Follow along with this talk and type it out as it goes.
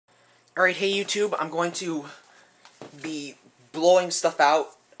Alright, hey YouTube, I'm going to be blowing stuff out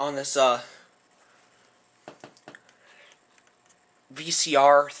on this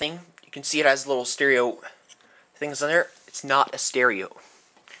VCR thing. You can see it has little stereo things on there. It's not a stereo.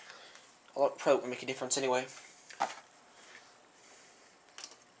 Although it probably won't make a difference anyway.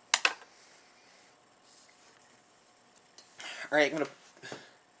 Alright, I'm gonna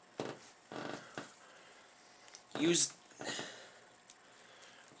use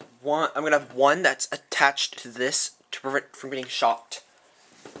one. I'm gonna have one that's attached to this to prevent it from getting shocked.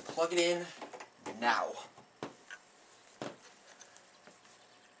 Plug it in now.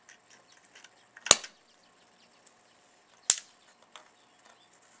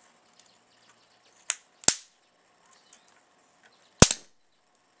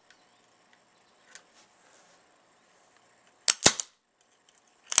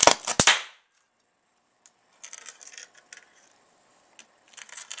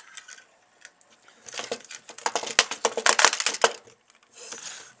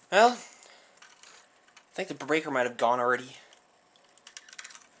 Well, I think the breaker might have gone already.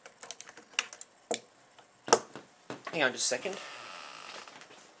 Hang on just a second.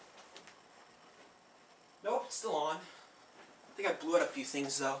 Nope, it's still on. I think I blew out a few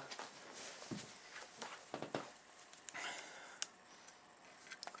things though.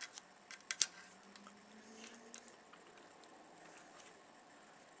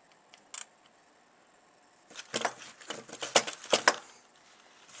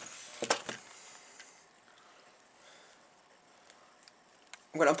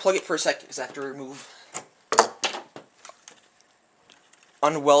 I'm going to unplug it for a second because I have to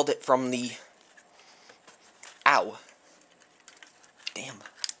unweld it from the, ow, damn,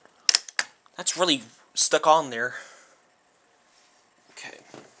 that's really stuck on there. Okay,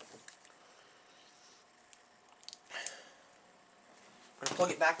 I'm going to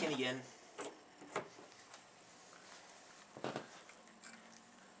plug it back in again.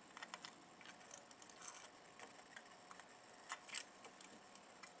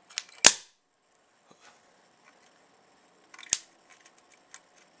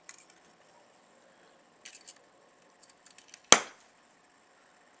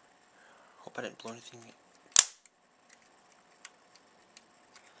 Hope I didn't blow anything.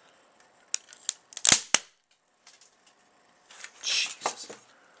 Jesus.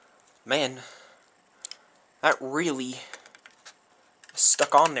 Man, that really is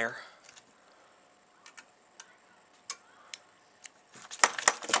stuck on there.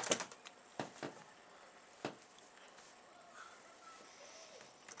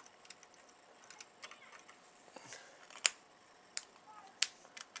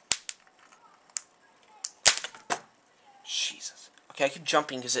 Jesus. Okay, I keep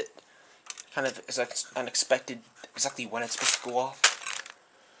jumping because it kind of is unexpected exactly when it's supposed to go off.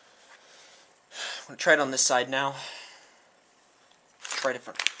 I'm going to try it on this side now. Try a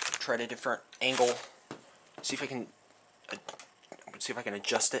different angle. See if I can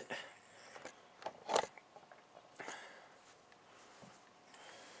adjust it.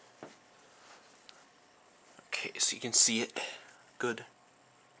 Okay, so you can see it good.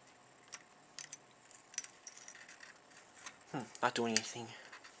 Not doing anything.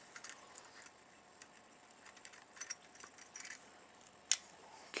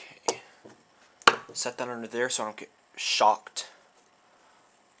 Okay. Set that under there so I don't get shocked.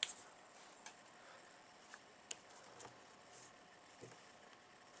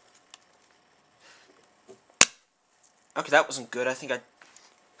 Okay, that wasn't good. I think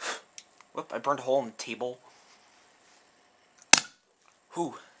whoop, I burned a hole in the table.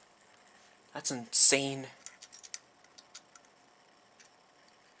 Whew. That's insane.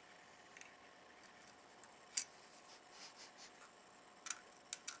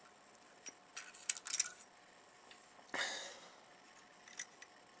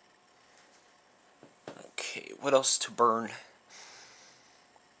 Okay, what else to burn?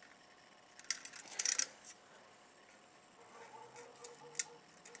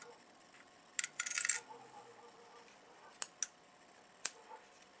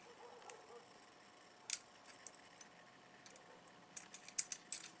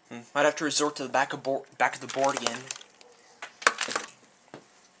 Might have to resort to the back of the board again.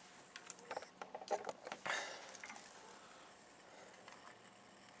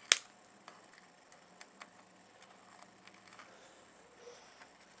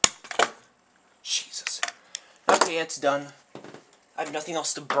 Jesus. Okay, it's done. I have nothing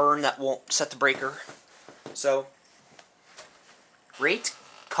else to burn that won't set the breaker. So, rate,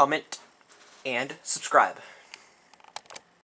 comment, and subscribe.